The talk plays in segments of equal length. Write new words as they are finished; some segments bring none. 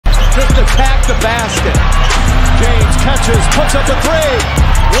attack the basket. James catches, puts up a three.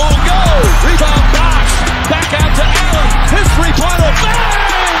 Won't go. Rebound Bosh. Back out to Allen. His three-pointer.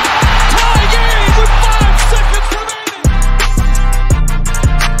 Bang! Tie game with 5 seconds remaining.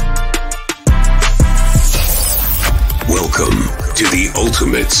 Welcome to the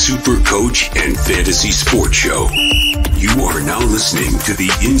ultimate Supercoach and Fantasy Sports Show. You are now listening to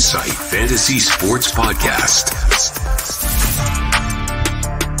the Insight Fantasy Sports Podcast.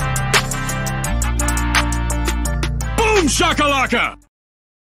 Boom shakalaka!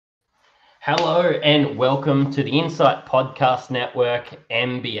 Hello and welcome to the Insight Podcast Network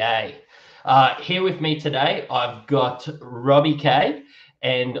NBA. Here with me today, I've got Robbie K,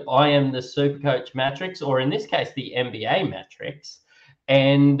 and I am the Supercoach Mattrix, or in this case, the NBA Mattrix.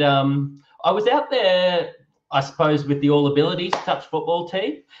 And I was out there, I suppose, with the All Abilities Touch Football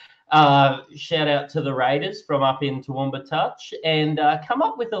team. Shout out to the Raiders from up in Toowoomba Touch, and come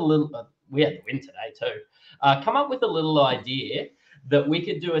up with a little, we had the win today too, come up with a little idea that we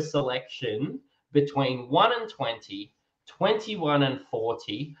could do a selection between 1 and 20, 21 and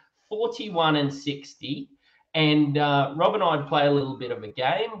 40, 41 and 60, and Rob and I would play a little bit of a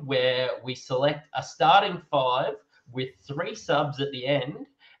game where we select a starting 5 with 3 subs at the end,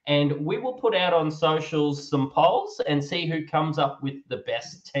 and we will put out on socials some polls and see who comes up with the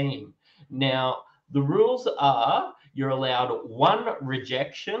best team. Now, the rules are you're allowed 1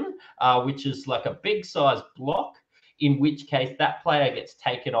 rejection, which is like a big size block, in which case that player gets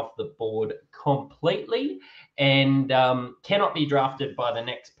taken off the board completely and cannot be drafted by the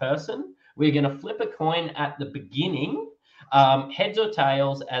next person. We're going to flip a coin at the beginning, heads or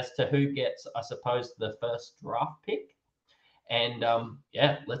tails, as to who gets, I suppose, the first draft pick. And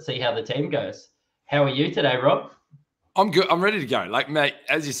yeah, let's see how the team goes. How are you today, Rob? I'm good. I'm ready to go. Like, mate,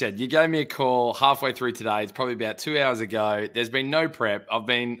 as you said, you gave me a call halfway through today. It's probably about 2 hours ago. There's been no prep. I've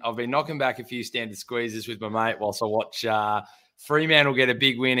been knocking back a few standard squeezes with my mate whilst I watch Fremantle get a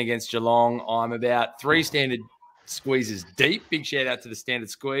big win against Geelong. I'm about 3 standard squeezes deep. Big shout out to the standard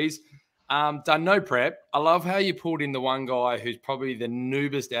squeeze. Done no prep. I love how you pulled in the one guy who's probably the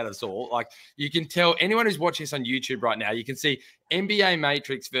noobest out of us all. Like, you can tell anyone who's watching this on YouTube right now, you can see NBA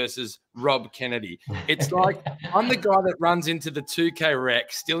Matrix versus Rob Kennedy. It's like I'm the guy that runs into the 2K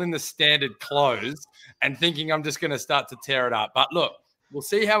rec, still in the standard clothes, and thinking I'm just going to start to tear it up. But look, we'll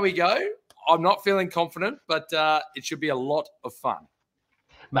see how we go. I'm not feeling confident, but it should be a lot of fun.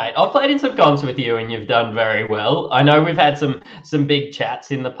 Mate, I've played in some comps with you and you've done very well. I know we've had some big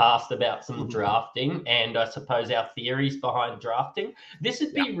chats in the past about some drafting and I suppose our theories behind drafting. This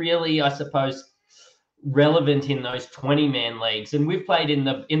would be really, I suppose, relevant in those 20-man leagues. And we've played in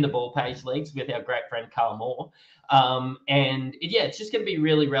the ball page leagues with our great friend Carl Moore. And yeah, it's just going to be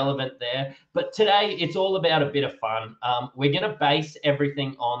really relevant there. But today it's all about a bit of fun. We're going to base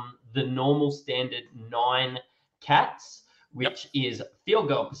everything on the normal standard 9 cats, which is field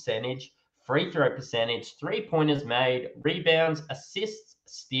goal percentage, free throw percentage, 3-pointers made, rebounds, assists,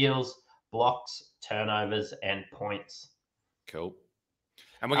 steals, blocks, turnovers, and points. Cool.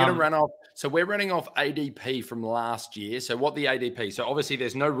 And we're going to run off. So we're running off ADP from last year. So what the ADP? So obviously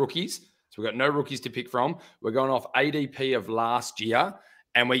there's no rookies. So we've got no rookies to pick from. We're going off ADP of last year.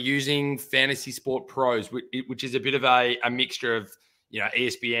 And we're using Fantasy Sport Pros, which is a bit of a mixture of, you know,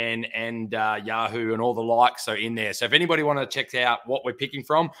 ESPN and Yahoo and all the likes are in there. So if anybody want to check out what we're picking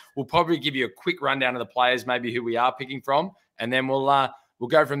from, we'll probably give you a quick rundown of the players, maybe who we are picking from, and then we'll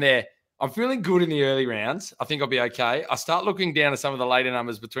go from there. I'm feeling good in the early rounds. I think I'll be okay. I start looking down at some of the later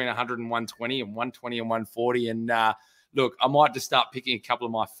numbers between 100 and 120 and 120 and 140. And look, I might just start picking a couple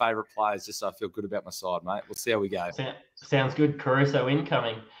of my favorite players just so I feel good about my side, mate. We'll see how we go. Sounds good. Caruso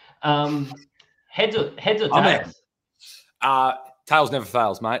incoming. Heads or tails? Tails never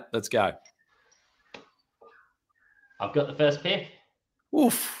fails, mate. Let's go. I've got the first pick.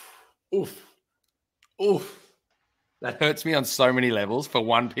 Oof. That hurts me on so many levels for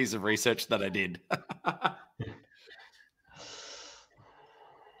one piece of research that I did.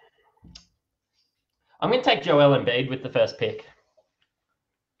 I'm going to take Joel Embiid with the first pick.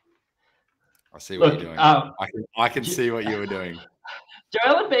 I see what you're doing. I can see what you were doing.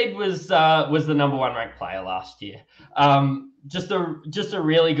 Joel Embiid was the number 1 ranked player last year. Just a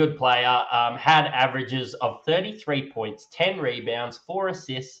really good player. Had averages of 33 points, 10 rebounds, 4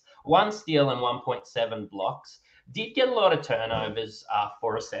 assists, 1 steal, and 1.7 blocks. Did get a lot of turnovers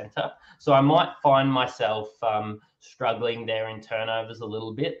for a center, so I might find myself struggling there in turnovers a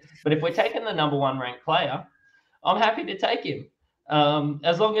little bit. But if we're taking the number 1 ranked player, I'm happy to take him.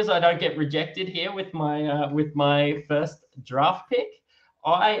 As long as I don't get rejected here with my first draft pick,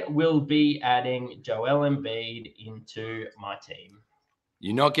 I will be adding Joel Embiid into my team.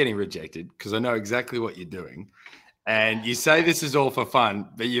 You're not getting rejected because I know exactly what you're doing. And you say this is all for fun,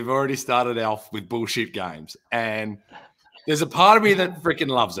 but you've already started off with bullshit games. And there's a part of me that freaking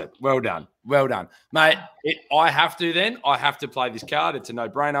loves it. Well done. Well done. Mate, I have to play this card. It's a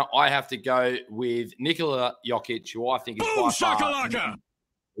no-brainer. I have to go with Nikola Jokic, who I think is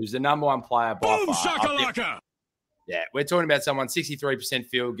who's the number one player by far. Yeah, we're talking about someone 63%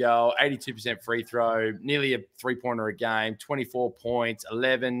 field goal, 82% free throw, nearly a three-pointer a game, 24 points,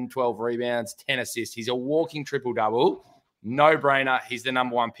 12 rebounds, 10 assists. He's a walking triple-double. No-brainer. He's the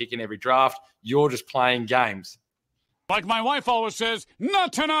number one pick in every draft. You're just playing games. Like my wife always says,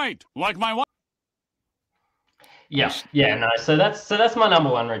 not tonight. Like my wife. Yeah, no. So that's my number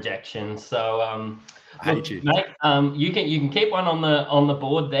one rejection. So I hate you, mate. You can keep one on the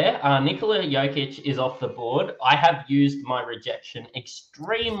board there. Nikola Jokic is off the board. I have used my rejection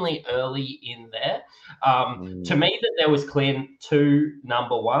extremely early in there. To me, that there was clear two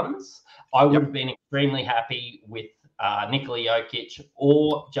number ones. I would have been extremely happy with Nikola Jokic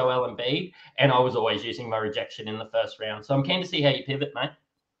or Joel Embiid, and I was always using my rejection in the first round. So I'm keen to see how you pivot, mate.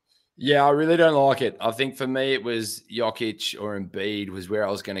 Yeah, I really don't like it. I think for me, it was Jokic or Embiid was where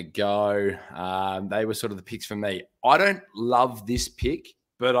I was going to go. They were sort of the picks for me. I don't love this pick,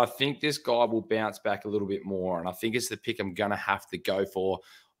 but I think this guy will bounce back a little bit more, and I think it's the pick I'm going to have to go for.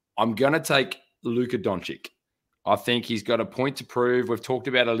 I'm going to take Luka Doncic. I think he's got a point to prove. We've talked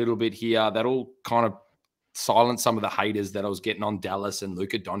about it a little bit here. That'll kind of silence some of the haters that I was getting on Dallas and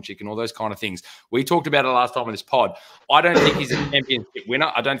Luka Doncic and all those kind of things. We talked about it last time on this pod. I don't think he's a championship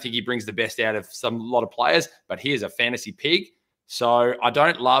winner. I don't think he brings the best out of a lot of players, but he is a fantasy pig. So I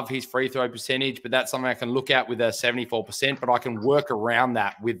don't love his free throw percentage, but that's something I can look at with a 74%, but I can work around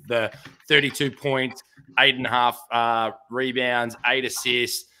that with the 32 points, 8.5 rebounds, 8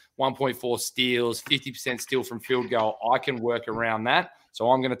 assists, 1.4 steals, 50% steal from field goal. I can work around that.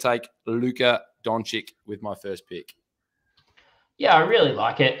 So I'm going to take Luka Doncic with my first pick. Yeah, I really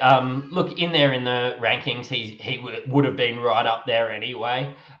like it. Look, in there in the rankings, he would have been right up there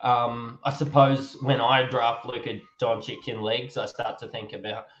anyway. I suppose when I draft Luka Doncic in leagues, I start to think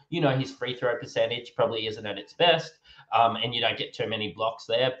about, his free throw percentage probably isn't at its best, and you don't get too many blocks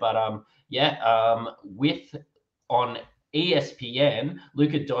there. But with on ESPN,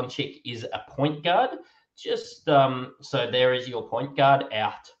 Luka Doncic is a point guard. Just so there is your point guard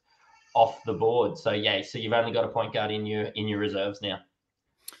out off the board. So you've only got a point guard in your reserves now.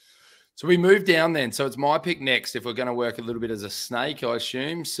 So we move down then. So it's my pick next. If we're going to work a little bit as a snake, I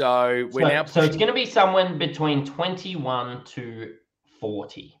assume. So it's going to be somewhere between 21 to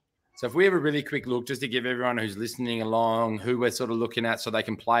 40. So if we have a really quick look, just to give everyone who's listening along who we're sort of looking at so they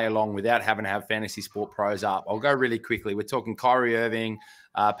can play along without having to have Fantasy Sport Pros up, I'll go really quickly. We're talking Kyrie Irving,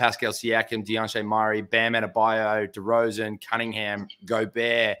 Pascal Siakam, Dejounte Murray, Bam Adebayo, DeRozan, Cunningham,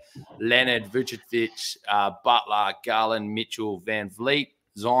 Gobert, Leonard, Vucevic, Butler, Garland, Mitchell, Van Vliet,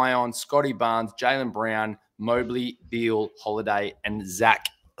 Zion, Scotty Barnes, Jaylen Brown, Mobley, Beal, Holiday, and Zach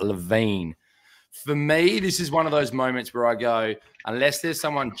LaVine. For me, this is one of those moments where I go, unless there's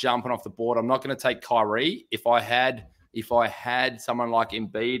someone jumping off the board, I'm not going to take Kyrie. If I had someone like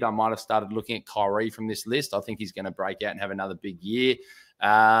Embiid, I might have started looking at Kyrie from this list. I think he's going to break out and have another big year.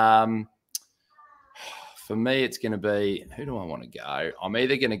 For me, it's going to be, who do I want to go? I'm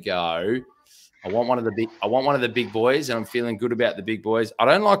either going to go, I want one of the big boys, and I'm feeling good about the big boys. I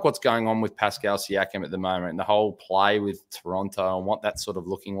don't like what's going on with Pascal Siakam at the moment, and the whole play with Toronto and what that's sort of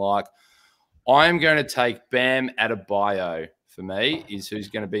looking like. I'm going to take Bam Adebayo for me, is who's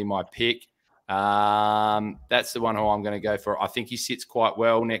going to be my pick. That's the one who I'm going to go for. I think he sits quite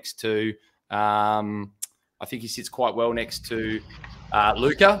well next to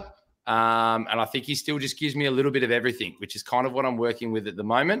Luka. And I think he still just gives me a little bit of everything, which is kind of what I'm working with at the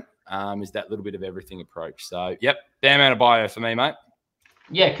moment, is that little bit of everything approach. So, yep, Bam Adebayo for me, mate.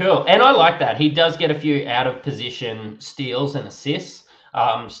 Yeah, cool. And I like that. He does get a few out-of-position steals and assists.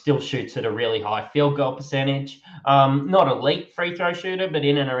 Still shoots at a really high field goal percentage. Not elite free throw shooter, but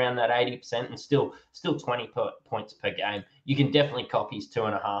in and around that 80% and still 20 points per game. You can definitely copy his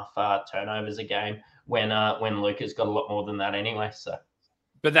 2.5 turnovers a game when Luka's got a lot more than that anyway. So,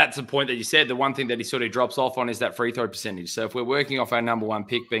 but that's the point that you said. The one thing that he sort of drops off on is that free throw percentage. So if we're working off our number one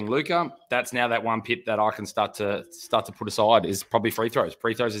pick being Luka, that's now that one pick that I can start to put aside is probably free throws.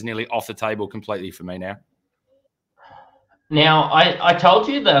 Free throws is nearly off the table completely for me now. Now, I told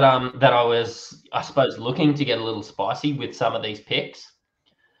you that I was, I suppose, looking to get a little spicy with some of these picks.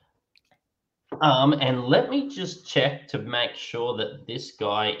 And let me just check to make sure that this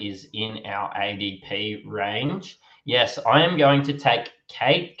guy is in our ADP range. Yes, I am going to take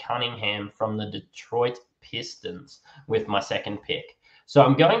Cade Cunningham from the Detroit Pistons with my second pick. So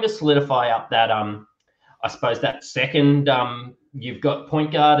I'm going to solidify up that I suppose that second. You've got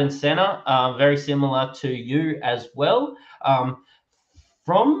point guard and center, very similar to you as well.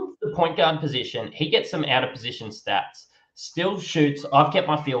 From the point guard position, he gets some out of position stats. Still shoots. I've kept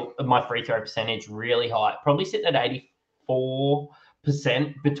my free throw percentage really high. Probably sitting at 84%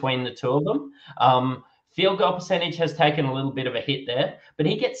 between the two of them. Field goal percentage has taken a little bit of a hit there, but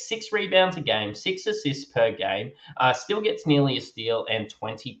he gets 6 rebounds a game, 6 assists per game, still gets nearly a steal and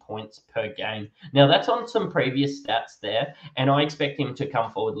 20 points per game. Now, that's on some previous stats there, and I expect him to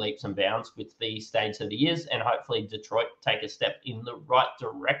come forward leaps and bounds with the stage that he is, and hopefully Detroit take a step in the right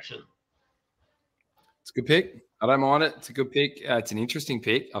direction. It's a good pick. I don't mind it. It's a good pick. It's an interesting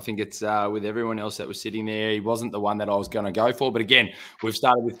pick. I think it's with everyone else that was sitting there. He wasn't the one that I was going to go for. But again, we've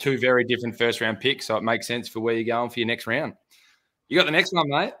started with 2 very different first-round picks, so it makes sense for where you're going for your next round. You got the next one,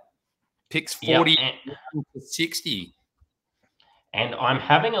 mate. Picks 40 to 60. And I'm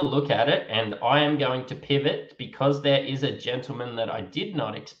having a look at it, and I am going to pivot because there is a gentleman that I did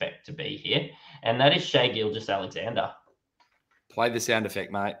not expect to be here, and that is Shai Gilgeous-Alexander. Play the sound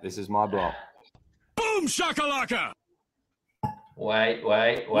effect, mate. This is my block. Boom shakalaka! Wait.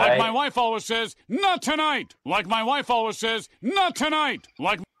 Like my wife always says, not tonight. Like my wife always says, not tonight.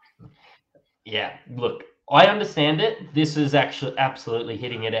 Yeah, look, I understand it. This is actually absolutely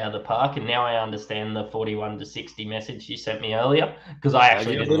hitting it out of the park, and now I understand the 41 to 60 message you sent me earlier because I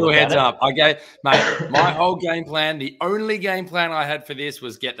actually didn't little look heads at it. up. Okay, mate, my whole game plan, the only game plan I had for this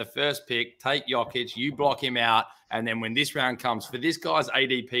was get the first pick, take Jokic, you block him out, and then when this round comes, for this guy's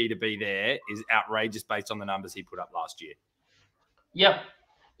ADP to be there is outrageous based on the numbers he put up last year. Yep.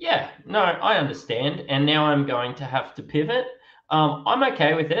 Yeah, no, I understand. And now I'm going to have to pivot. I'm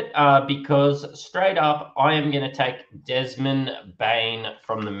okay with it because straight up, I am going to take Desmond Bane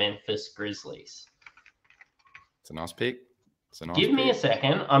from the Memphis Grizzlies. It's a nice pick. Give me a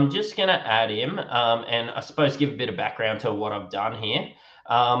second. I'm just going to add him and I suppose give a bit of background to what I've done here.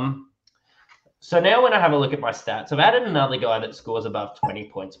 So now when I have a look at my stats, I've added another guy that scores above 20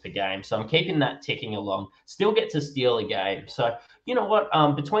 points per game. So I'm keeping that ticking along. Still gets a steal a game. So you know what?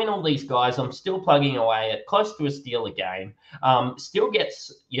 Between all these guys, I'm still plugging away at close to a steal a game. Still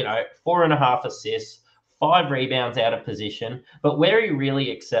gets, 4.5 assists, 5 rebounds out of position. But where he really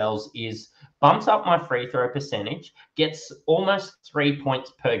excels is bumps up my free throw percentage, gets almost 3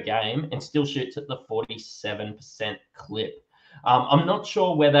 points per game, and still shoots at the 47% clip. I'm not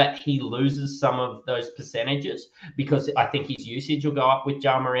sure whether he loses some of those percentages because I think his usage will go up with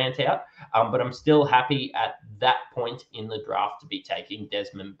Ja Morant out. But I'm still happy at that point in the draft to be taking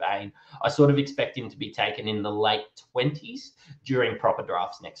Desmond Bane. I sort of expect him to be taken in the late 20s during proper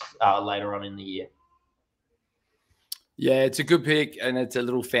drafts later on in the year. Yeah, it's a good pick, and it's a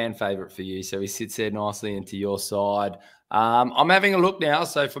little fan favorite for you. So he sits there nicely into your side. I'm having a look now.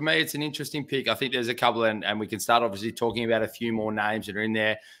 So for me, it's an interesting pick. I think there's a couple, and we can start obviously talking about a few more names that are in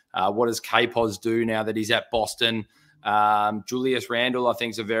there. What does K-Pos do now that he's at Boston? Julius Randle, I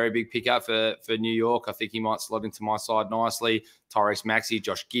think, is a very big pickup for New York. I think he might slot into my side nicely. Tyrese Maxey,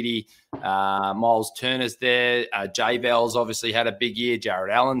 Josh Giddey, Miles Turner's there. J-Bell's obviously had a big year.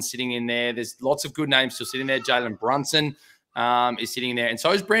 Jared Allen's sitting in there. There's lots of good names still sitting there. Jalen Brunson is sitting there. And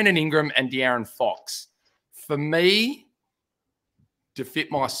so is Brandon Ingram and De'Aaron Fox. For me, to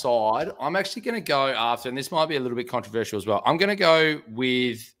fit my side, I'm actually going to go after, and this might be a little bit controversial as well, I'm going to go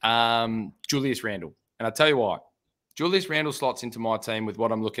with Julius Randle. And I'll tell you why. Julius Randle slots into my team with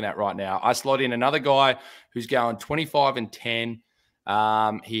what I'm looking at right now. I slot in another guy who's going 25 and 10.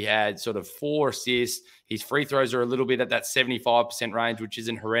 He had sort of 4 assists. His free throws are a little bit at that 75% range, which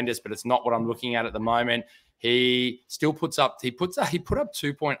isn't horrendous, but it's not what I'm looking at the moment. He still put up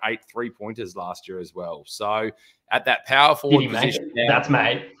 2.8 3-pointers last year as well. So at that power forward position, that's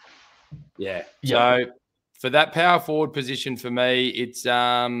made. Yeah. Yep. So for that power forward position for me, it's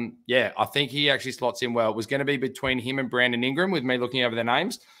I think he actually slots in well. It was going to be between him and Brandon Ingram with me looking over the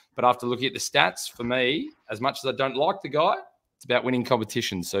names, but after looking at the stats, for me, as much as I don't like the guy, it's about winning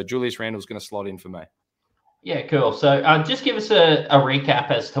competitions. So Julius Randle's going to slot in for me. Yeah, cool. So just give us a recap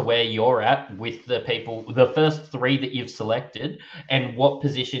as to where you're at with the first 3 that you've selected and what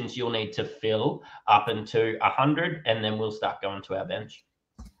positions you'll need to fill up into 100, and then we'll start going to our bench.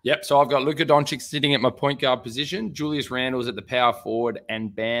 Yep, so I've got Luka Doncic sitting at my point guard position, Julius Randle's at the power forward,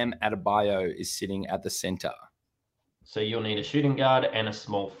 and Bam Adebayo is sitting at the center. So you'll need a shooting guard and a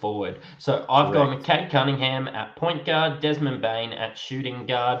small forward. So I've got Cade Cunningham at point guard, Desmond Bane at shooting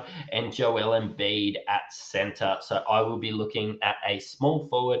guard, and Joel Embiid at center. So I will be looking at a small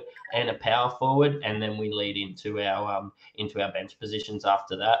forward and a power forward, and then we lead into our bench positions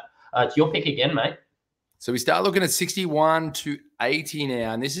after that. It's your pick again, mate. So we start looking at 61 to 80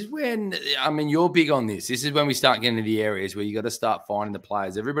 now. And this is when, I mean, you're big on this. This is when we start getting into the areas where you got to start finding the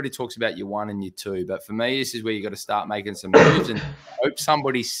players. Everybody talks about your 1 and your 2. But for me, this is where you got to start making some moves and hope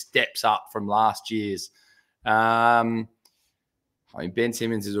somebody steps up from last year's. I mean, Ben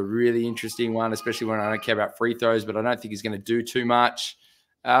Simmons is a really interesting one, especially when I don't care about free throws, but I don't think he's going to do too much.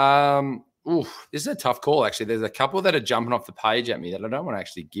 This is a tough call, actually. There's a couple that are jumping off the page at me that I don't want to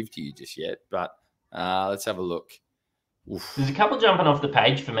actually give to you just yet, but let's have a look. Oof. There's a couple jumping off the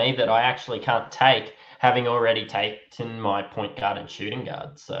page for me that I actually can't take, having already taken my point guard and shooting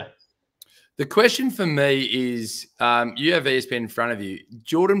guard. So the question for me is, you have ESPN in front of you.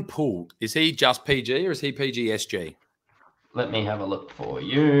 Jordan Poole, is he just PG or is he PG-SG? Let me have a look for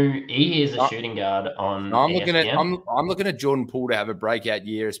you. He is a shooting guard on ESPN. I'm looking at Jordan Poole to have a breakout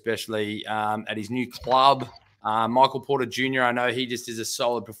year, especially at his new club. Michael Porter Jr., I know he just is a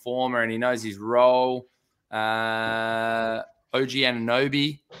solid performer and he knows his role. OG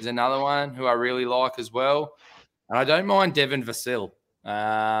Anunoby is another one who I really like as well. And I don't mind Devin Vassell.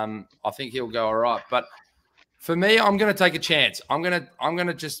 I think he'll go all right. But for me, I'm going to take a chance. I'm going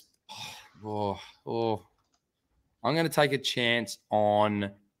to just I'm going to take a chance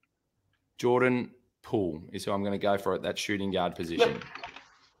on Jordan Poole is who I'm going to go for at that shooting guard position. Yep.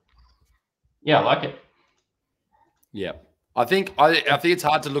 Yeah, I like it. Yeah. I think it's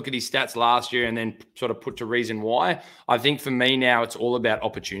hard to look at his stats last year and then sort of put to reason why. I think for me now it's all about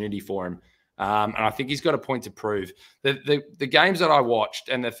opportunity for him. And I think he's got a point to prove. The games that I watched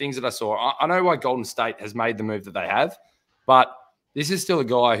and the things that I saw, I know why Golden State has made the move that they have, but this is still a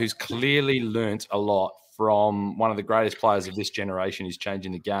guy who's clearly learnt a lot from one of the greatest players of this generation who's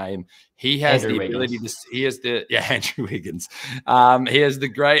changing the game. He has Andrew Wiggins. Andrew Wiggins. He has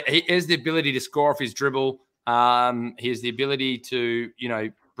the ability to score off his dribble. He has the ability to,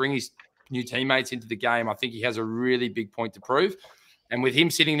 bring his new teammates into the game. I think he has a really big point to prove. And with him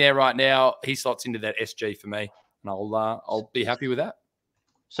sitting there right now, he slots into that SG for me. And I'll be happy with that.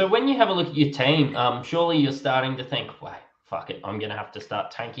 So when you have a look at your team, surely you're starting to think, wait, fuck it, I'm going to have to start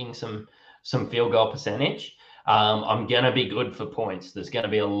tanking some field goal percentage. I'm going to be good for points. There's going to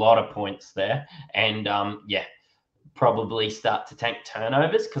be a lot of points there. And, probably start to tank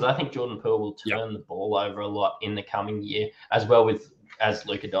turnovers because I think Jordan Poole will turn the ball over a lot in the coming year as well as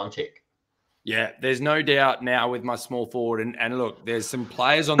Luka Doncic. Yeah, there's no doubt now with my small forward. And look, there's some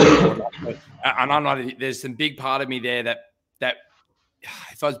players on the board. And there's some big part of me there that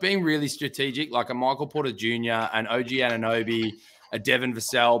if I was being really strategic, like a Michael Porter Jr., an OG Anunoby, a Devin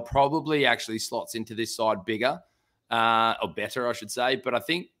Vassell probably actually slots into this side bigger or better, I should say. But I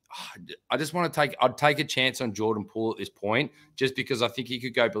think I just want to I'd take a chance on Jordan Poole at this point, just because I think he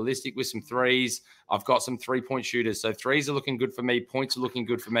could go ballistic with some threes. I've got some 3-point shooters. So threes are looking good for me. Points are looking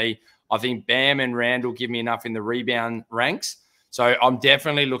good for me. I think Bam and Randall give me enough in the rebound ranks. So I'm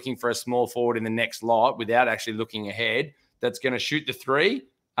definitely looking for a small forward in the next lot without actually looking ahead that's going to shoot the three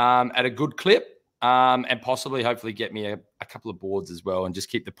at a good clip and possibly hopefully get me a couple of boards as well and just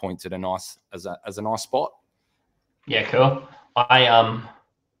keep the points at a nice spot. Yeah, cool.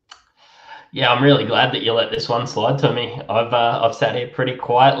 I'm really glad that you let this one slide to me. I've sat here pretty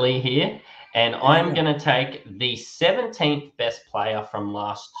quietly here, and I'm going to take the 17th best player from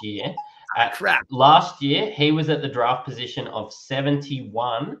last year. Last year, he was at the draft position of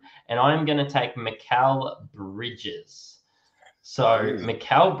 71, and I'm going to take Mikal Bridges. So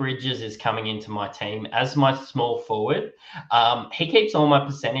Mikal Bridges is coming into my team as my small forward. He keeps all my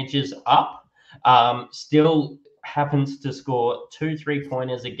percentages up, still happens to score 2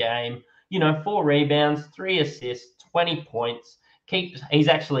 3-pointers a game. 4 rebounds, 3 assists, 20 points. He's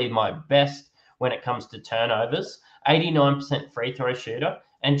actually my best when it comes to turnovers, 89% free throw shooter,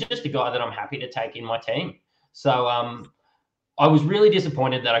 and just a guy that I'm happy to take in my team. So I was really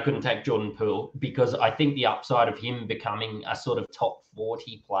disappointed that I couldn't take Jordan Poole because I think the upside of him becoming a sort of top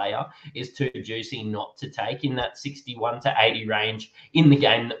 40 player is too juicy not to take in that 61 to 80 range in the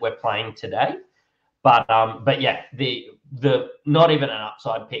game that we're playing today. But yeah, the not even an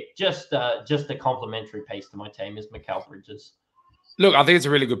upside pick, just a complimentary piece to my team is Mikal Bridges. Look, I think it's a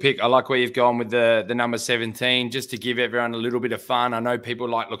really good pick. I like where you've gone with the number 17, just to give everyone a little bit of fun. I know people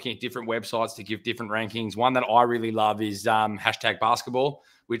like looking at different websites to give different rankings. One that I really love is hashtag basketball,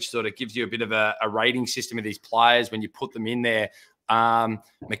 which sort of gives you a bit of a rating system of these players when you put them in there.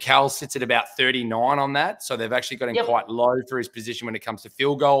 Mikal sits at about 39 on that. So they've actually got him quite low for his position when it comes to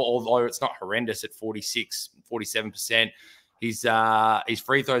field goal, although it's not horrendous at 47%. His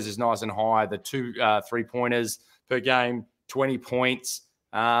free throws is nice and high. The 2 3-pointers per game, 20 points.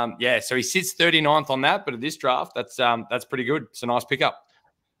 So he sits 39th on that, but at this draft, that's pretty good. It's a nice pickup.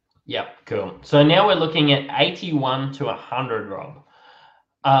 Yep, cool. So now we're looking at 81 to 100, Rob.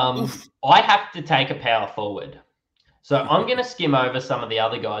 I have to take a power forward. So I'm going to skim over some of the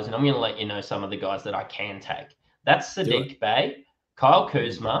other guys, and I'm going to let you know some of the guys that I can take. That's Sadiq Bey, Kyle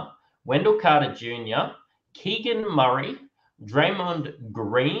Kuzma, Wendell Carter Jr., Keegan Murray, Draymond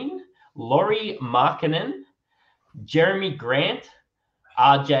Green, Laurie Markkinen, Jeremy Grant,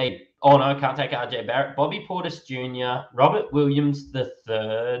 RJ. Oh, no, I can't take RJ Barrett. Bobby Portis Jr., Robert Williams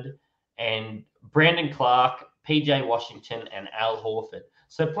III, and Brandon Clark, PJ Washington, and Al Horford.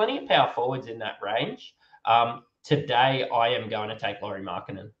 So plenty of power forwards in that range. Today, I am going to take Laurie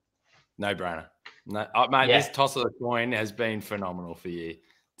Markkinen. No brainer. No, mate, This toss of the coin has been phenomenal for you.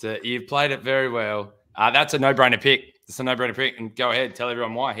 You've played it very well. That's a no-brainer pick. It's a no-brainer pick. And go ahead, tell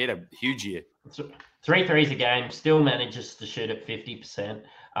everyone why. He had a huge year. 3 threes a game, still manages to shoot at 50%,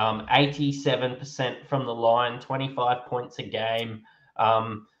 87% from the line, 25 points a game.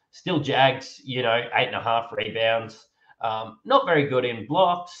 Still Jags, 8.5 rebounds. Not very good in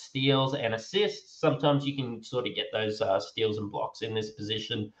blocks, steals, and assists. Sometimes you can sort of get those steals and blocks in this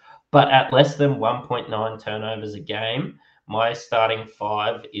position, but at less than 1.9 turnovers a game, my starting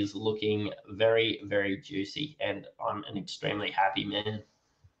 5 is looking very, very juicy, and I'm an extremely happy man.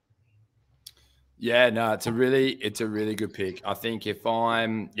 Yeah, no, it's a really good pick. I think it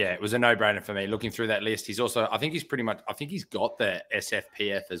was a no-brainer for me. Looking through that list, I think he's got the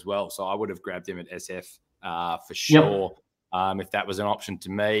SFPF as well. So I would have grabbed him at SF for sure. Yep. If that was an option to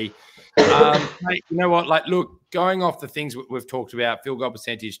me. Mate, you know what? Look, going off the things we've talked about, field goal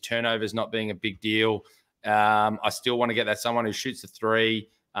percentage, turnovers not being a big deal. I still want to get that someone who shoots the 3,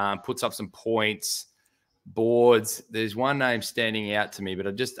 puts up some points, boards. There's one name standing out to me, but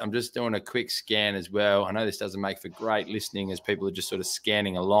I'm just doing a quick scan as well. I know this doesn't make for great listening as people are just sort of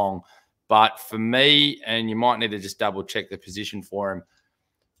scanning along, but for me, and you might need to just double check the position for him,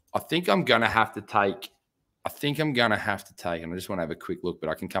 I think I'm going to have to take, and I just want to have a quick look, but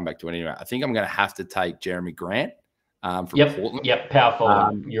I can come back to it anyway. I think I'm going to have to take Jeremy Grant from Portland. Yep, power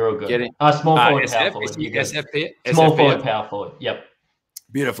forward. You're all good. Small forward, power forward. Small forward, power forward. Yep.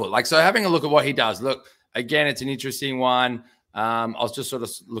 Beautiful. So having a look at what he does. Look, again, it's an interesting one. I was just sort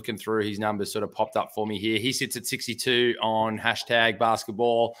of looking through his numbers, sort of popped up for me here. He sits at 62 on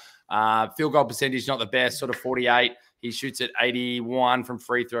 #basketball. Field goal percentage, not the best, sort of 48. He shoots at 81 from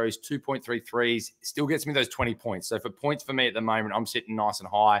free throws, 2.3 threes. Still gets me those 20 points. So for points for me at the moment, I'm sitting nice and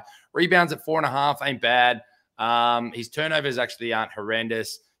high. Rebounds at 4.5, ain't bad. His turnovers actually aren't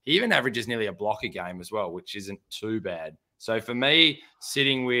horrendous. He even averages nearly a block a game as well, which isn't too bad. So for me,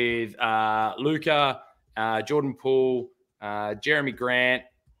 sitting with Luka, Jordan Poole, Jeremy Grant,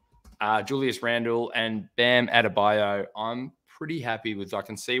 Julius Randle, and Bam Adebayo, I'm pretty happy with. I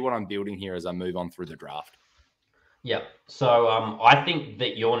can see what I'm building here as I move on through the draft. Yep. So I think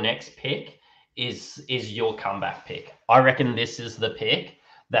that your next pick is your comeback pick. I reckon this is the pick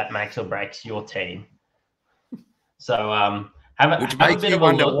that makes or breaks your team. So have a bit of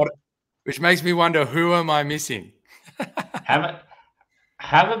a look. Which makes me wonder, who am I missing?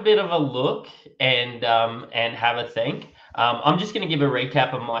 have a bit of a look and have a think. I'm just going to give a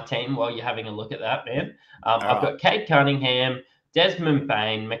recap of my team while you're having a look at that, man. I've got Cade Cunningham, Desmond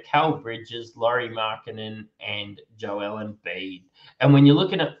Bain, Mikal Bridges, Laurie Markkinen, and Joel Embiid. And when you're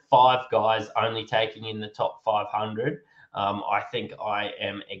looking at 5 guys only taking in the top 500, I think I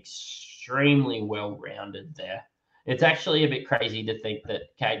am extremely well-rounded there. It's actually a bit crazy to think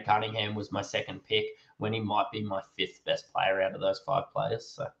that Cade Cunningham was my second pick when he might be my 5th best player out of those 5 players.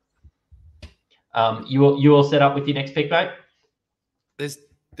 So, you all set up with your next pick, mate? There's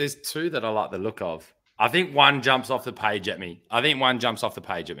 2 that I like the look of. I think one jumps off the page at me. There's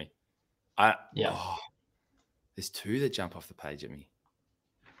 2 that jump off the page at me.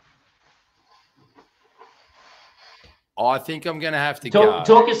 I think I'm going to have to go.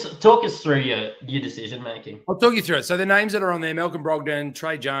 Talk us through your decision making. I'll talk you through it. So the names that are on there: Malcolm Brogdon,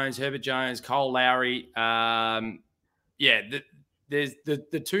 Trey Jones, Herbert Jones, Cole Lowry. There's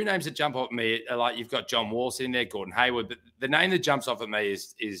the 2 names that jump off at me are like, you've got John Wall in there, Gordon Hayward, but the name that jumps off at me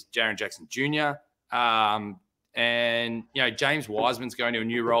is Jaren Jackson Jr. And James Wiseman's going to a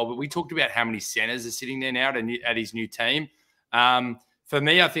new role, but we talked about how many centers are sitting there now at his new team. For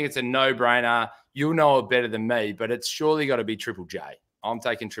me, I think it's a no-brainer. You'll know it better than me, but it's surely got to be Triple J. I'm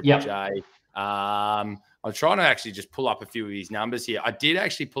taking Triple J. I'm trying to actually just pull up a few of his numbers here. I did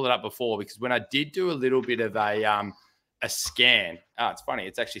actually pull it up before because when I did do a little bit of a scan, it's funny,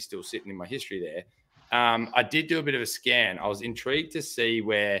 it's actually still sitting in my history there. I did do a bit of a scan. I was intrigued to see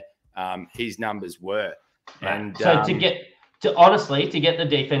where his numbers were. And so honestly, to get the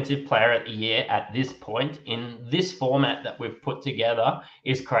defensive player of the year at this point in this format that we've put together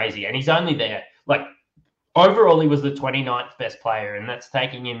is crazy. And he's only there. Like, overall, he was the 29th best player, and that's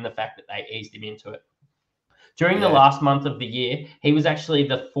taking in the fact that they eased him into it. During the last month of the year, he was actually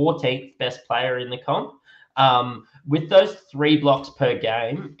the 14th best player in the comp. With those 3 blocks per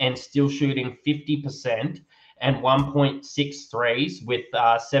game and still shooting 50% and 1.6 threes with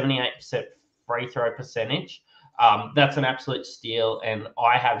 78% free throw percentage, that's an absolute steal, and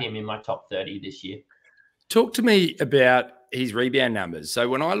I have him in my top 30 this year. Talk to me about his rebound numbers. So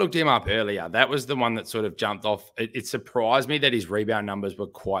when I looked him up earlier, that was the one that sort of jumped off. It surprised me that his rebound numbers were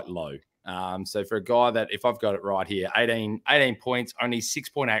quite low. So for a guy that, if I've got it right here, 18 points, only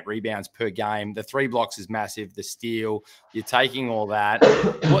 6.8 rebounds per game. The 3 blocks is massive. The steal, you're taking all that.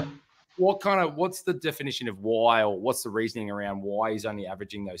 What's the definition of why, or what's the reasoning around why he's only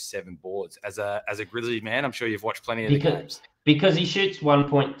averaging those 7 boards? As a Grizzlies man, I'm sure you've watched plenty of the games. Because he shoots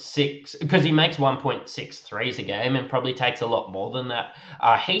 1.6, because he makes 1.6 threes a game and probably takes a lot more than that.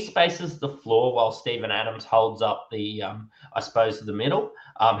 He spaces the floor while Steven Adams holds up the, I suppose, the middle.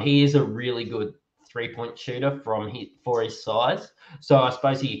 He is a really good 3-point shooter for his size. So I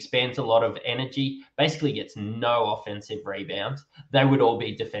suppose he expands a lot of energy, basically gets no offensive rebounds. They would all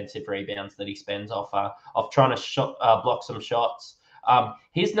be defensive rebounds that he spends off trying to block some shots.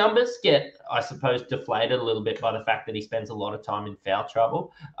 His numbers get, I suppose, deflated a little bit by the fact that he spends a lot of time in foul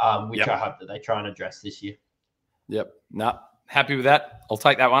trouble, which I hope that they try and address this year. Yep. No, happy with that. I'll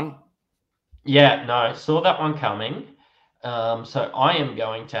take that one. Yeah, no, saw that one coming. So I am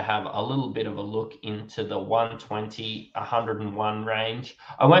going to have a little bit of a look into the 120, 101 range.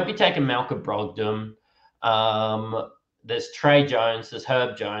 I won't be taking Malcolm Brogdon. There's Trey Jones, there's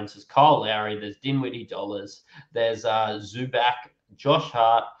Herb Jones, there's Kyle Lowry, there's Dinwiddie Dollars, there's Zubac, Josh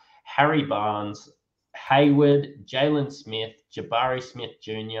Hart, Harry Barnes, Hayward, Jalen Smith, Jabari Smith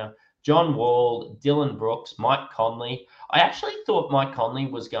Jr., John Wall, Dylan Brooks, Mike Conley. I actually thought Mike Conley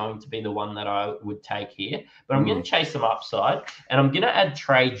was going to be the one that I would take here, but I'm going to chase some upside, and I'm going to add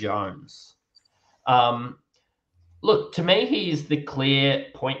Trey Jones. Look, to me, he is the clear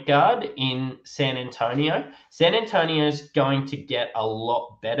point guard in San Antonio. San Antonio's going to get a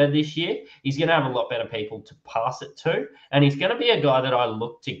lot better this year. He's going to have a lot better people to pass it to, and he's going to be a guy that I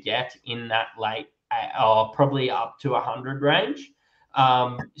look to get in that late, probably up to 100 range.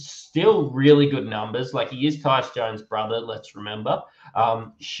 Still really good numbers. Like, he is Tyus Jones' brother, let's remember.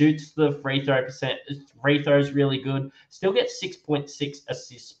 Shoots the free throws really good. Still gets 6.6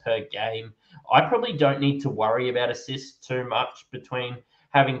 assists per game. I probably don't need to worry about assists too much between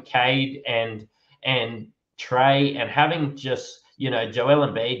having Cade and Trey, and having just, Joel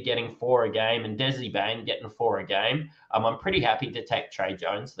Embiid getting 4 a game and Desi Bane getting 4 a game. I'm pretty happy to take Trey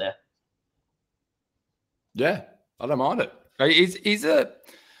Jones there. Yeah, I don't mind it.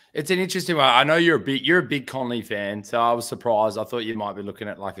 It's an interesting one. I know you're a big Conley fan, so I was surprised. I thought you might be looking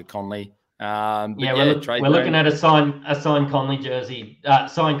at like a Conley. We're looking at a signed Conley jersey,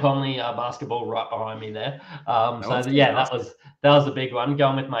 signed Conley basketball right behind me there. That was a big one.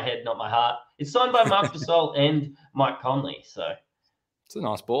 Going with my head, not my heart. It's signed by Marc Gasol and Mike Conley. So it's a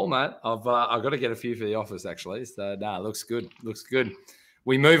nice ball, mate. I've got to get a few for the office actually. So it looks good. Looks good.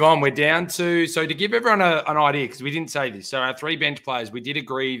 We move on. We're down to, so to give everyone an idea, because we didn't say this. So our 3 bench players, we did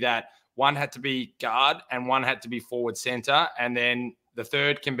agree that one had to be guard and one had to be forward center, and then the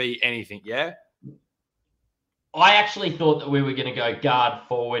third can be anything, yeah? I actually thought that we were going to go guard,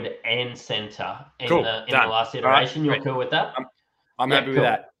 forward, and center in the last iteration. Right, you're cool with that? I'm happy with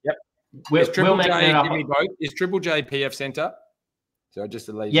that. Yep. Is Triple J PF center? So just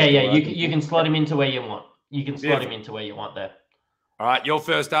to leave. You can slot him into where you want. You can slot him into where you want there. All right, you're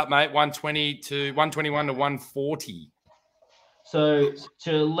first up, mate. 121 to 140. So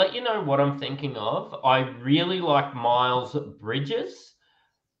to let you know what I'm thinking of, I really like Miles Bridges.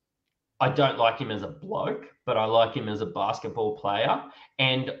 I don't like him as a bloke, but I like him as a basketball player.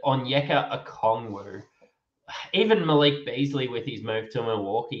 And Onyeka Okongwu, even Malik Beasley with his move to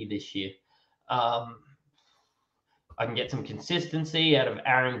Milwaukee this year. I can get some consistency out of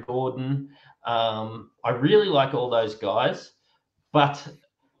Aaron Gordon. I really like all those guys. But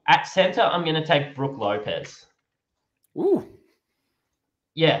at center, I'm going to take Brook Lopez. Ooh.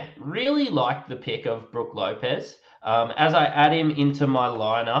 Yeah, really like the pick of Brook Lopez. As I add him into my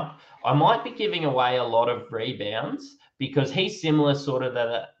lineup, I might be giving away a lot of rebounds because he's similar sort of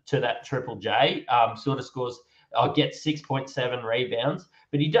to that Triple J. Sort of scores, gets 6.7 rebounds,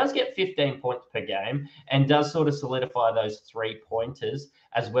 but he does get 15 points per game and does sort of solidify those 3-pointers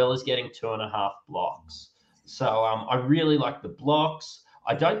as well as getting 2.5 blocks. So I really like the blocks.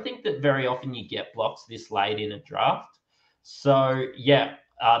 I don't think that very often you get blocks this late in a draft. So, yeah,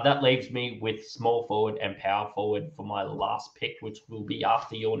 that leaves me with small forward and power forward for my last pick, which will be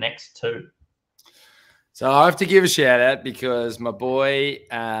after your next two. So I have to give a shout out because my boy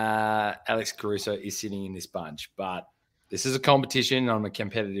Alex Caruso is sitting in this bunch, but this is a competition. I'm a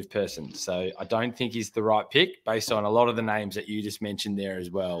competitive person, so I don't think he's the right pick based on a lot of the names that you just mentioned there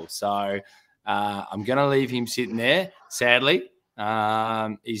as well. So I'm going to leave him sitting there. Sadly,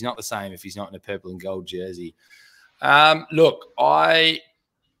 he's not the same if he's not in a purple and gold jersey. Look,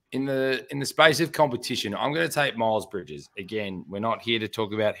 in the space of competition, I'm going to take Miles Bridges. Again, we're not here to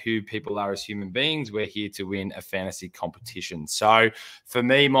talk about who people are as human beings. We're here to win a fantasy competition. So for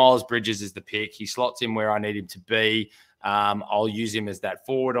me, Miles Bridges is the pick. He slots in where I need him to be. I'll use him as that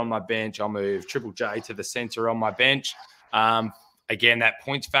forward on my bench. I'll move Triple J to the center on my bench. Again, that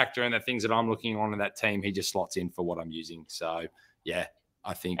points factor and the things that I'm looking on in that team, he just slots in for what I'm using. So, yeah.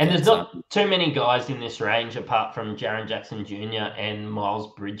 I think, and there's not too many guys in this range apart from Jaren Jackson Jr. and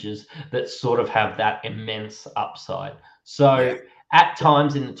Miles Bridges that sort of have that immense upside. So at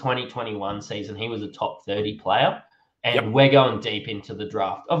times in the 2021 season, he was a top 30 player, and we're going deep into the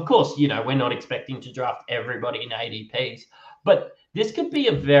draft. Of course, we're not expecting to draft everybody in ADPs, but this could be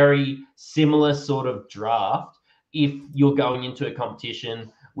a very similar sort of draft if you're going into a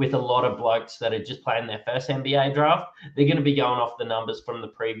competition with a lot of blokes that are just playing their first NBA draft. They're going to be going off the numbers from the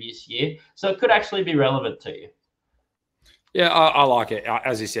previous year. So it could actually be relevant to you. Yeah, I like it.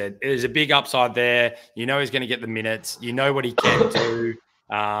 As you said, there's a big upside there. He's going to get the minutes. You know what he can do.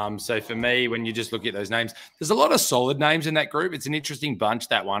 So for me, when you just look at those names, there's a lot of solid names in that group. It's an interesting bunch,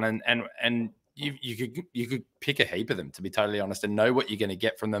 that one. And you could pick a heap of them, to be totally honest, and know what you're going to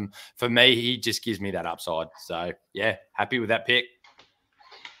get from them. For me, he just gives me that upside. So, yeah, happy with that pick.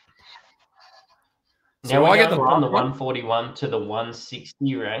 Now I get from the 141 to the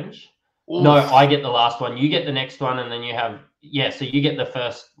 160 range. Oof. No, I get the last one. You get the next one, and then you have so you get the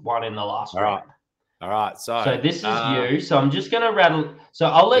first one in the last round. All right. So this is you. So I'm just going to rattle. So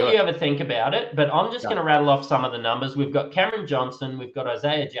I'll let you have a think about it, but I'm just going to rattle off some of the numbers. We've got Cameron Johnson. We've got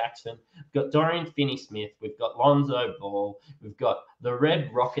Isaiah Jackson. We've got Dorian Finney-Smith. We've got Lonzo Ball. We've got the Red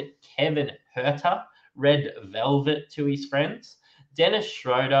Rocket, Kevin Huerter, Red Velvet to his friends, Dennis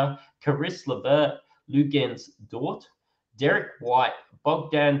Schroeder, Caris LeVert, Lugens Dort, Derek White,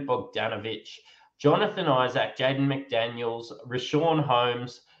 Bogdan Bogdanovic, Jonathan Isaac, Jaden McDaniels, Rashawn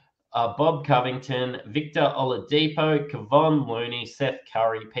Holmes, Bob Covington, Victor Oladipo, Kevon Looney, Seth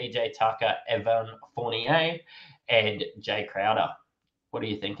Curry, PJ Tucker, Evan Fournier, and Jay Crowder. What are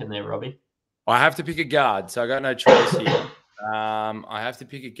you thinking there, Robbie? I have to pick a guard, so I got no choice here. I have to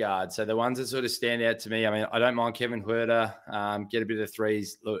pick a guard. So the ones that sort of stand out to me, I mean, I don't mind Kevin Huerter, get a bit of the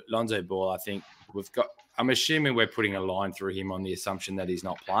threes. Lonzo Ball, I think we've got, I'm assuming we're putting a line through him on the assumption that he's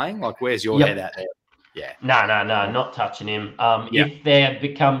not playing. Like, where's your head at there? Yeah. No, not touching him. If there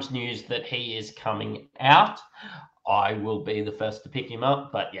becomes news that he is coming out, I will be the first to pick him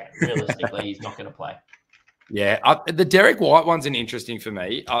up. But yeah, realistically, he's not going to play. Yeah. The Derek White one's an interesting for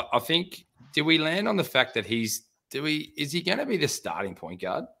me. I think, did we land on the fact that is he going to be the starting point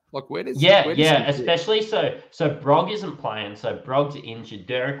guard? Like, where does especially so Brog isn't playing, so Brog's injured.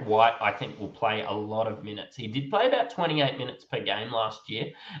 Derek White, I think, will play a lot of minutes. He did play about 28 minutes per game last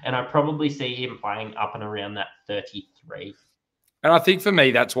year, and I probably see him playing up and around that 33. And I think for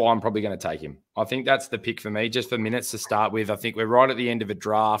me, that's why I'm probably going to take him. I think that's the pick for me, just for minutes to start with. I think we're right at the end of a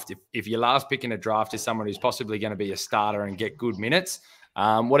draft. If your last pick in a draft is someone who's possibly going to be a starter and get good minutes,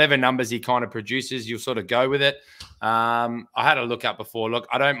 whatever numbers he kind of produces, you'll sort of go with it. I had a look up before. Look,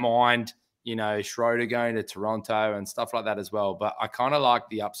 I don't mind, Schroeder going to Toronto and stuff like that as well. But I kind of like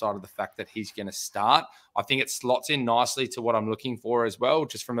the upside of the fact that he's going to start. I think it slots in nicely to what I'm looking for as well,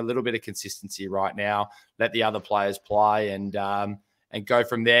 just from a little bit of consistency right now. Let the other players play and go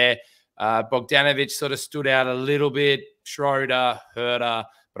from there. Bogdanovic sort of stood out a little bit. Schroeder, Huerter,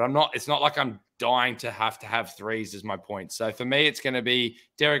 but it's not like I'm dying to have threes is my point. So for me, it's going to be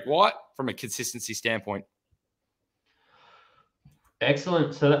Derek White from a consistency standpoint.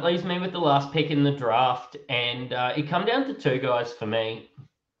 Excellent. So that leaves me with the last pick in the draft, and it come down to two guys for me.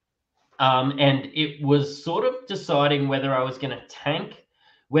 And it was sort of deciding whether I was going to tank,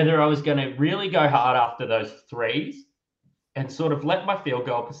 whether I was going to really go hard after those threes and sort of let my field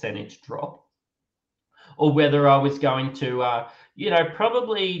goal percentage drop, or whether I was going to,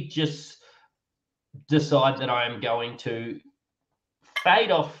 probably just decide that I am going to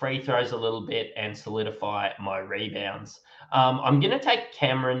fade off free throws a little bit and solidify my rebounds. I'm going to take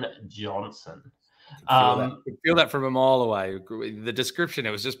Cameron Johnson. I feel that from a mile away. The description,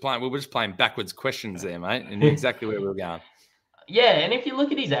 we were just playing backwards questions there, mate, and exactly where we were going. Yeah, and if you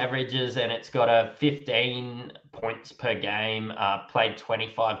look at his averages and it's got a 15 points per game, played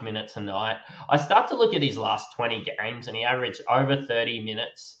 25 minutes a night, I start to look at his last 20 games and he averaged over 30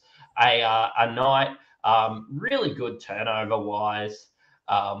 minutes a night. Really good turnover wise.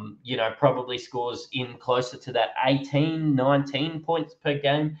 Probably scores in closer to that 18, 19 points per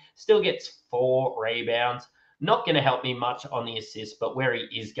game. Still gets 4 rebounds. Not going to help me much on the assist, but where he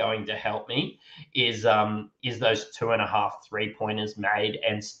is going to help me is those 2.5 3-pointers made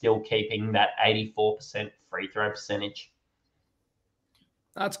and still keeping that 84% free throw percentage.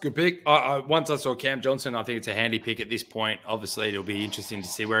 That's a good pick. Once I saw Cam Johnson, I think it's a handy pick at this point. Obviously, it'll be interesting to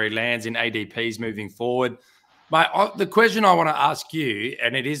see where he lands in ADPs moving forward. The question I want to ask you,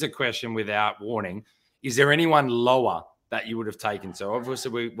 and it is a question without warning, is there anyone lower that you would have taken? So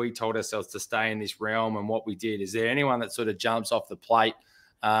obviously we told ourselves to stay in this realm, and what we did. Is there anyone that sort of jumps off the plate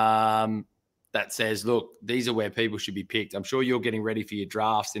that says, look, these are where people should be picked? I'm sure you're getting ready for your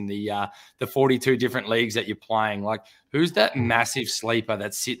drafts in the 42 different leagues that you're playing. Like, who's that massive sleeper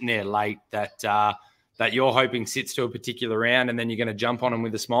that's sitting there late that you're hoping sits to a particular round and then you're going to jump on them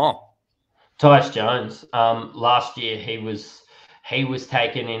with a smile? Tyus Jones. Last year he was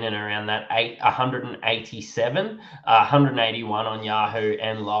taken in and around that 187, 181 on Yahoo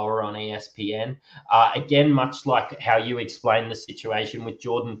and lower on ESPN. Again, much like how you explained the situation with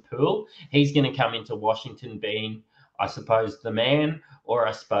Jordan Poole, he's going to come into Washington being, I suppose, the man, or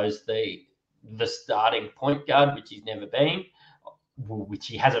I suppose the starting point guard, which he's never been, which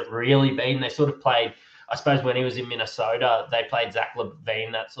he hasn't really been. They sort of played, I suppose, when he was in Minnesota, they played Zach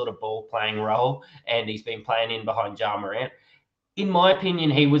LaVine, that sort of ball-playing role, and he's been playing in behind Ja Morant. In my opinion,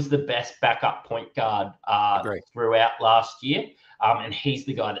 he was the best backup point guard throughout last year, and he's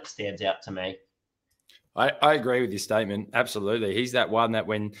the guy that stands out to me. I agree with your statement. Absolutely. He's that one that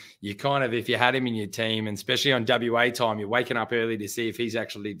when you kind of, if you had him in your team, and especially on WA time, you're waking up early to see if he's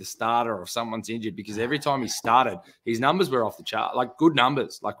actually the starter or if someone's injured, because every time he started, his numbers were off the chart, like good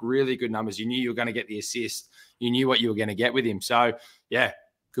numbers, like really good numbers. You knew you were going to get the assist. You knew what you were going to get with him. So, yeah,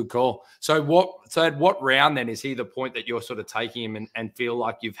 good call. So at what round then is he the point that you're sort of taking him and feel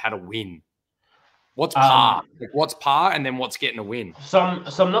like you've had a win? What's par? What's par, and then what's getting a win? So I'm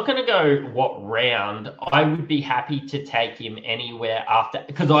not going to go what round. I would be happy to take him anywhere after,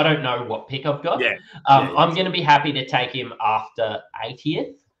 because I don't know what pick I've got. Yeah. I'm going to be happy to take him after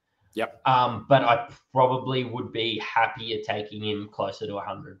 80th. Yep. But I probably would be happier taking him closer to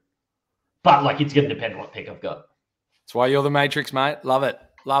 100. But like, it's going to depend on what pick I've got. That's why you're the Matrix, mate. Love it.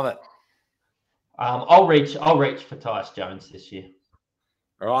 Love it. I'll reach for Tyus Jones this year.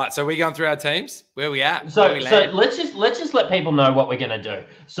 All right, so we're going through our teams. Where are we at? So let's just let people know what we're going to do.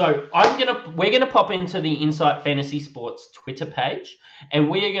 So we're gonna pop into the Insight Fantasy Sports Twitter page, and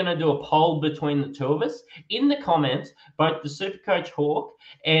we are going to do a poll between the two of us. In the comments, both the Supercoach Hawk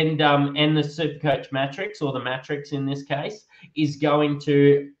and the Supercoach Mattrix, or the Mattrix in this case, is going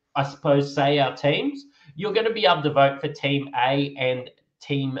to, I suppose, say our teams. You're going to be able to vote for Team A and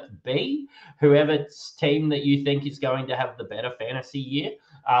Team B, whoever's team that you think is going to have the better fantasy year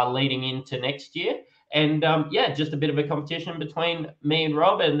leading into next year. And just a bit of a competition between me and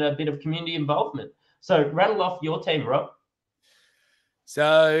Rob, and a bit of community involvement. So rattle off your team, Rob.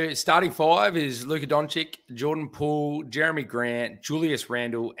 So starting 5 is Luka Doncic, Jordan Poole, Jeremy Grant, Julius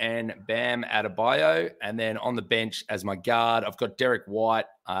Randle, and Bam Adebayo. And then on the bench as my guard, I've got Derek White.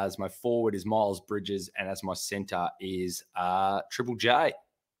 As my forward is Miles Bridges, and as my center is Triple J.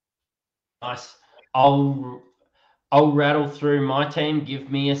 Nice. I'll rattle through my team. Give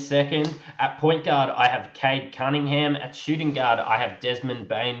me a second. At point guard, I have Cade Cunningham. At shooting guard, I have Desmond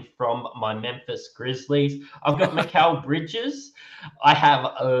Bane from my Memphis Grizzlies. I've got Mikal Bridges. I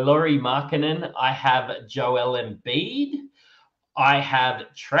have Lauri Markkanen. I have Joel Embiid. I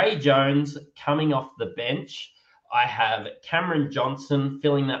have Trey Jones coming off the bench. I have Cameron Johnson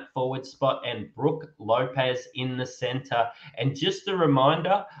filling that forward spot, and Brook Lopez in the center. And just a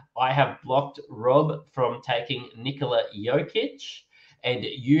reminder, I have blocked Rob from taking Nikola Jokic, and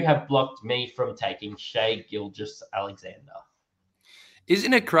you have blocked me from taking Shai Gilgeous-Alexander.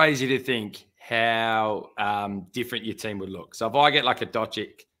 Isn't it crazy to think how different your team would look? So if I get like a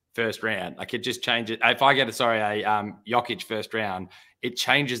Doncic first round, like it just changes. If I get a Jokic first round, it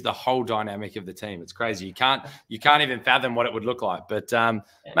changes the whole dynamic of the team. It's crazy. You can't even fathom what it would look like. But mate,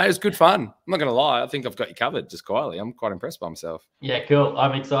 it was good fun. I'm not going to lie. I think I've got you covered just quietly. I'm quite impressed by myself. Yeah, cool.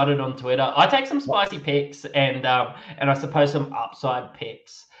 I'm excited on Twitter. I take some spicy picks and I suppose some upside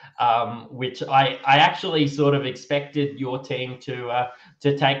picks, which I actually sort of expected your team to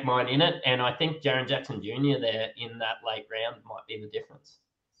take mine in it. And I think Jaren Jackson Jr. there in that late round might be the difference.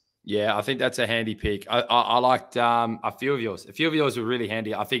 Yeah, I think that's a handy pick. I liked a few of yours. A few of yours were really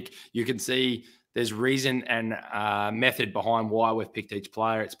handy. I think you can see there's reason and method behind why we've picked each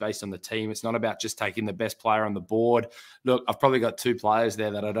player. It's based on the team. It's not about just taking the best player on the board. Look, I've probably got two players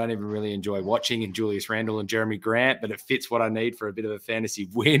there that I don't even really enjoy watching, in Julius Randle and Jeremy Grant, but it fits what I need for a bit of a fantasy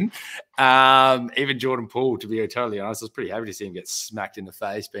win. Even Jordan Poole, to be totally honest, I was pretty happy to see him get smacked in the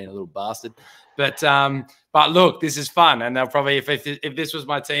face, being a little bastard. But look, this is fun, and they'll probably, if this was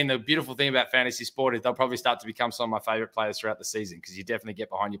my team, the beautiful thing about fantasy sport is they'll probably start to become some of my favorite players throughout the season, because you definitely get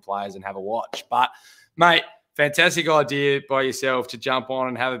behind your players and have a watch. But mate, fantastic idea by yourself to jump on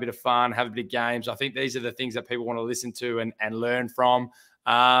and have a bit of fun, have a bit of games. I think these are the things that people want to listen to and learn from.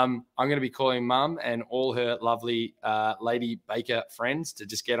 I'm going to be calling Mum and all her lovely Lady Baker friends to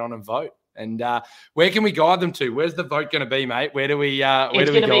just get on and vote. And where can we guide them to? Where's the vote going to be, mate? Where do we guide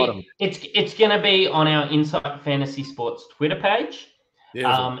them? It's going to be on our Insight Fantasy Sports Twitter page.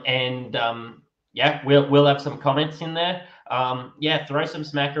 Yeah, we'll have some comments in there. Throw some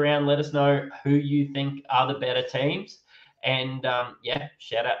smack around. Let us know who you think are the better teams. And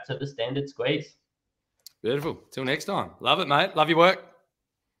shout out to the Standard Squeeze. Beautiful. Till next time. Love it, mate. Love your work.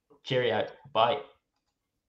 Cheerio. Bye.